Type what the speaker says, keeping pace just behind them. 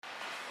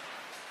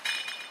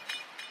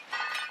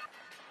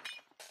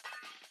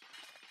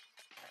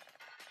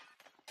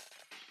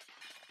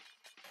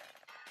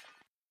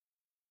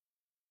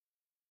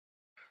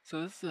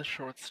So this is a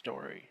short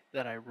story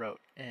that I wrote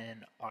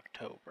in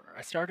October.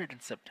 I started in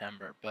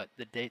September, but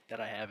the date that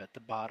I have at the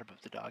bottom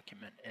of the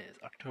document is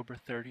October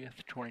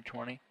 30th,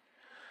 2020.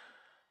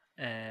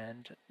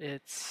 And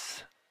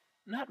it's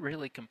not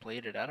really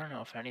completed. I don't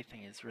know if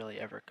anything is really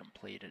ever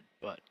completed,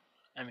 but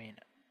I mean,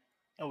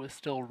 I was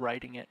still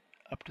writing it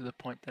up to the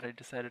point that I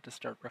decided to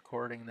start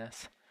recording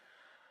this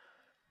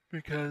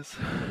because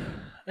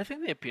I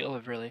think the appeal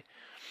of really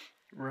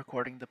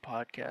recording the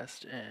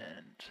podcast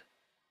and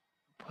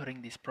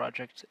putting these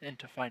projects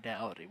into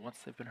finality once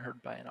they've been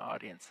heard by an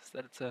audience is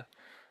that it's a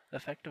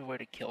effective way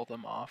to kill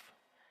them off.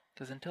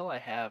 Because until I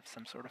have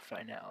some sort of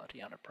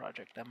finality on a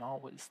project, I'm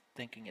always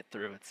thinking it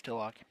through. It's still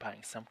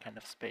occupying some kind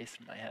of space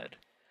in my head.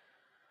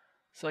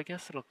 So I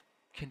guess it'll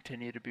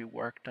continue to be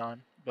worked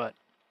on, but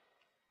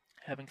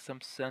having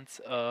some sense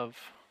of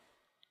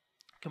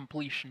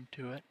completion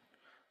to it,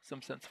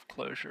 some sense of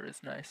closure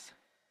is nice.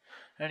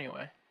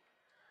 Anyway,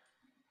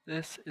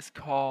 this is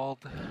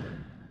called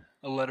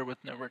A Letter with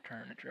No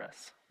Return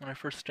Address. When I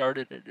first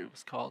started it, it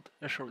was called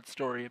A Short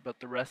Story About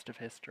the Rest of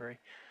History,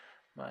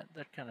 but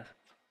that kind of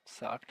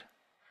sucked.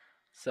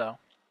 So,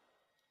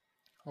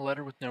 A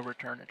Letter with No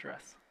Return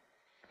Address.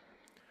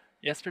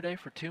 Yesterday,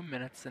 for 2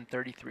 minutes and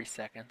 33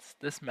 seconds,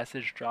 this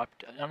message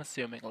dropped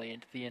unassumingly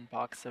into the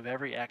inbox of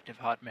every active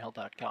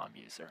Hotmail.com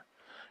user.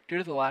 Due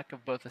to the lack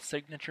of both a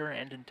signature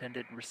and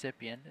intended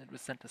recipient, it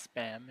was sent to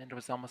spam and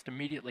was almost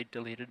immediately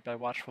deleted by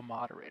watchful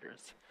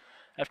moderators.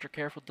 After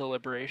careful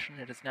deliberation,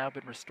 it has now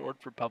been restored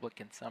for public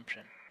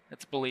consumption.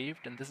 It's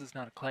believed, and this is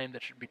not a claim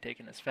that should be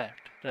taken as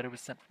fact, that it was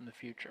sent from the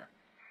future.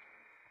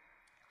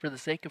 For the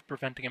sake of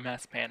preventing a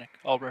mass panic,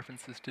 all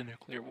references to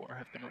nuclear war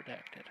have been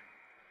redacted.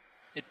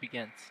 It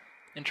begins.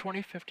 In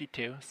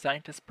 2052,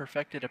 scientists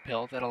perfected a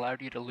pill that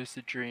allowed you to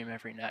lucid dream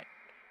every night.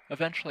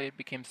 Eventually, it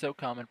became so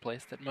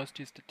commonplace that most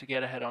used it to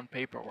get ahead on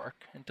paperwork,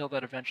 until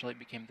that eventually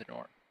became the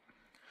norm.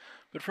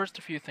 But first,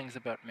 a few things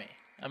about me.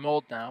 I'm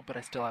old now, but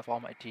I still have all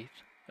my teeth.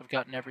 I've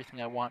gotten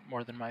everything I want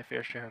more than my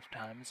fair share of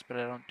times, but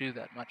I don't do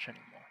that much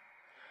anymore.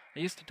 I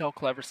used to tell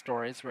clever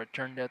stories where it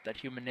turned out that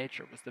human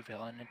nature was the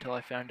villain until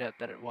I found out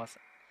that it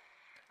wasn't.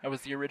 I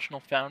was the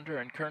original founder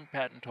and current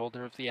patent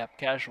holder of the app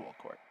Casual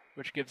Court,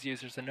 which gives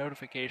users a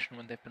notification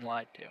when they've been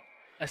lied to.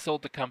 I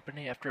sold the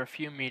company after a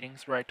few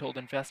meetings where I told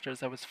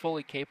investors I was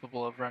fully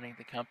capable of running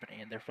the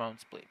company and their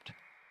phones bleeped.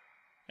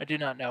 I do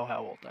not know how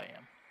old I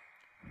am.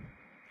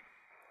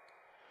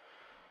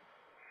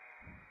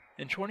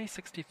 In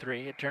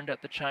 2063, it turned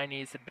out the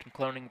Chinese had been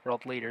cloning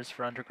world leaders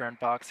for underground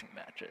boxing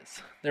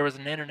matches. There was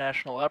an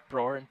international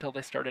uproar until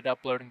they started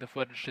uploading the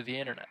footage to the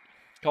internet.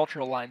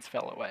 Cultural lines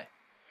fell away.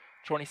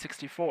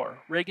 2064,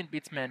 Reagan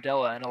beats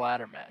Mandela in a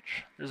ladder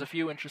match. There's a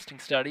few interesting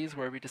studies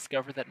where we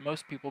discover that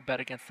most people bet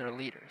against their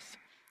leaders.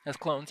 As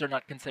clones are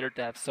not considered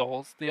to have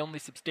souls, the only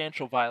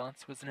substantial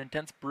violence was an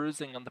intense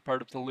bruising on the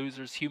part of the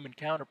loser's human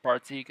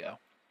counterpart's ego.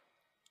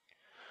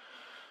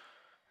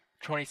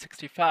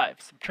 2065,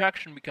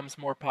 subtraction becomes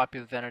more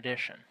popular than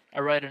addition.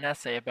 I write an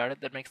essay about it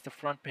that makes the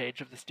front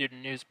page of the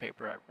student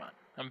newspaper I run.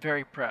 I'm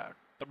very proud.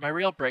 But my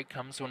real break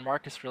comes when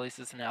Marcus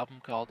releases an album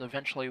called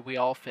Eventually We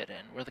All Fit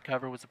In, where the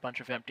cover was a bunch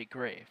of empty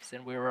graves,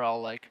 and we were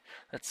all like,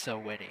 that's so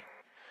witty.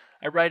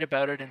 I write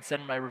about it and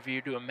send my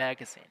review to a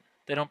magazine.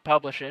 They don't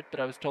publish it, but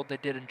I was told they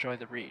did enjoy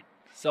the read.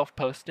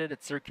 Self-posted,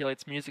 it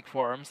circulates music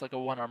forums like a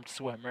one-armed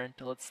swimmer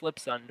until it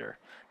slips under,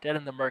 dead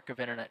in the murk of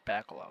internet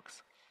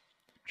backlogs.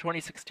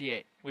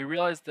 2068. We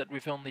realized that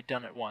we've only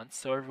done it once,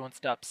 so everyone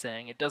stopped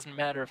saying, it doesn't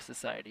matter if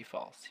society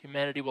falls.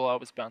 Humanity will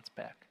always bounce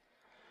back.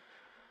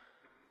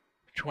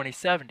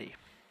 2070.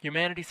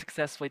 Humanity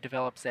successfully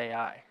develops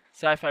AI.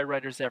 Sci-fi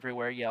writers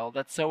everywhere yell,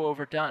 that's so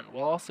overdone,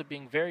 while also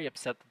being very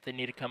upset that they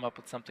need to come up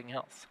with something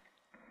else.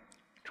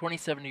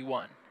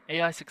 2071.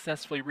 AI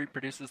successfully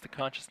reproduces the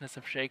consciousness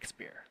of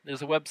Shakespeare.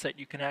 There's a website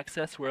you can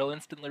access where it'll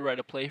instantly write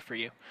a play for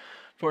you,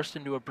 forced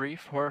into a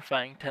brief,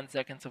 horrifying 10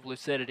 seconds of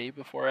lucidity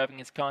before having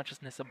his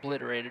consciousness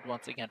obliterated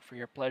once again for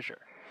your pleasure.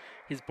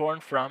 He's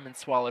born from and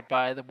swallowed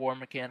by the war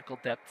mechanical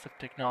depths of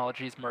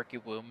technology's murky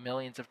womb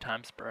millions of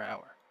times per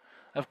hour.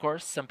 Of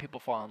course, some people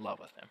fall in love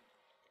with him.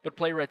 But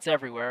playwrights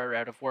everywhere are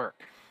out of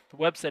work. The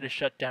website is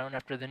shut down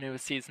after the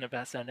newest season of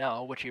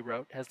SNL, which he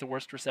wrote, has the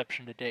worst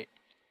reception to date.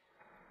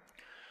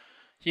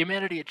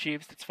 Humanity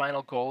achieves its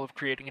final goal of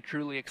creating a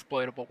truly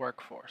exploitable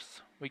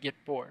workforce. We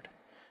get bored.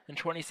 In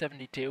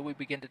 2072, we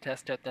begin to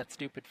test out that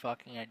stupid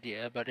fucking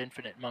idea about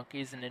infinite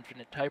monkeys and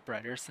infinite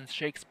typewriters since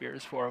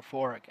Shakespeare's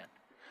 404 again.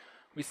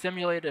 We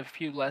simulate a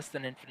few less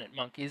than infinite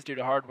monkeys due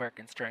to hardware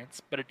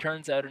constraints, but it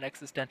turns out an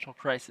existential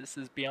crisis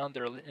is beyond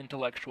their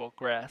intellectual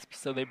grasp,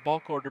 so they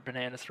bulk order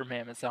bananas from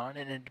Amazon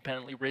and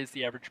independently raise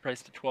the average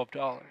price to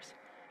 $12.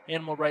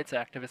 Animal rights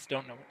activists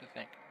don't know what to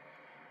think.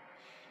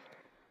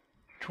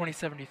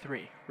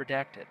 2073,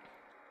 redacted.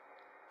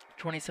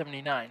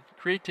 2079,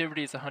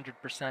 creativity is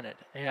 100%ed.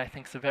 AI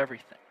thinks of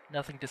everything.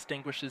 Nothing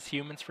distinguishes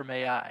humans from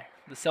AI.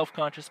 The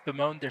self-conscious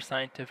bemoan their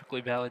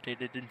scientifically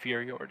validated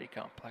inferiority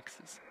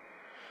complexes.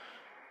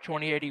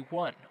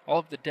 2081, all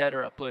of the dead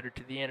are uploaded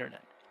to the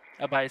internet.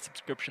 I buy a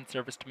subscription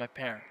service to my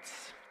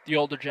parents. The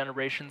older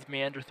generations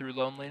meander through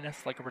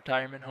loneliness like a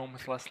retirement home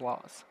with less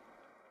laws.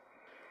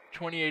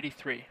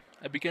 2083.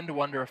 I begin to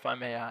wonder if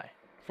I'm AI.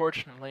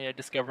 Fortunately, I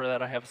discover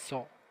that I have a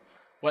soul.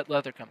 Wet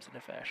leather comes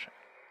into fashion.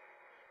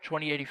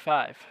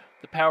 2085.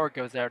 The power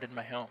goes out in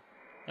my home.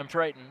 I'm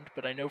frightened,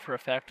 but I know for a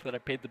fact that I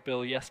paid the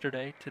bill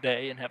yesterday,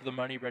 today, and have the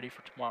money ready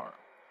for tomorrow.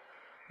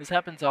 This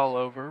happens all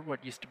over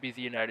what used to be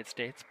the United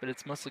States, but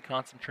it's mostly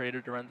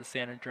concentrated around the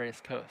San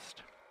Andreas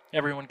coast.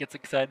 Everyone gets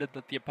excited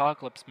that the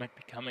apocalypse might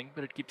be coming,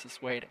 but it keeps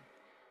us waiting.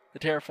 The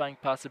terrifying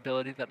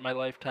possibility that my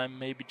lifetime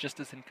may be just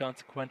as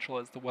inconsequential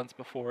as the ones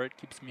before it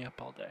keeps me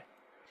up all day.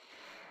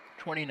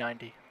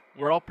 2090.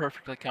 We're all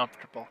perfectly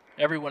comfortable.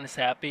 Everyone is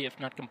happy, if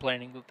not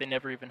complaining, that they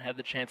never even had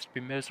the chance to be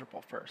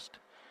miserable first.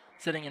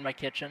 Sitting in my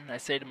kitchen, I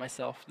say to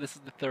myself, this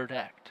is the third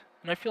act.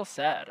 And I feel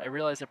sad. I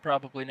realize I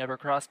probably never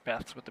crossed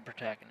paths with the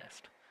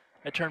protagonist.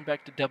 I turn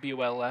back to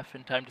WLF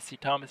in time to see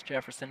Thomas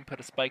Jefferson put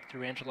a spike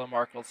through Angela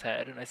Merkel's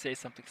head, and I say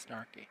something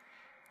snarky.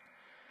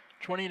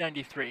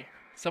 2093.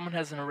 Someone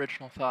has an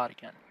original thought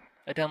again.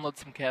 I download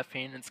some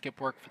caffeine and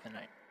skip work for the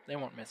night. They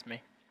won't miss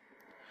me.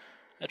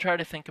 I try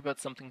to think about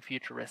something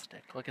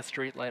futuristic, like a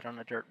streetlight on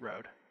a dirt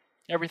road.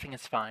 Everything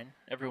is fine.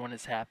 Everyone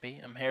is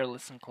happy. I'm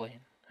hairless and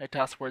clean. I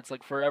toss words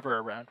like forever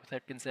around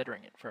without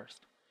considering it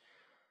first.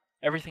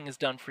 Everything is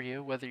done for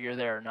you, whether you're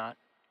there or not.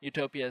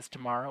 Utopia is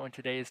tomorrow, and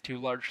today is too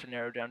large to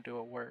narrow down to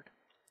a word.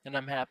 And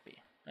I'm happy.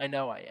 I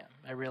know I am.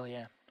 I really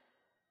am.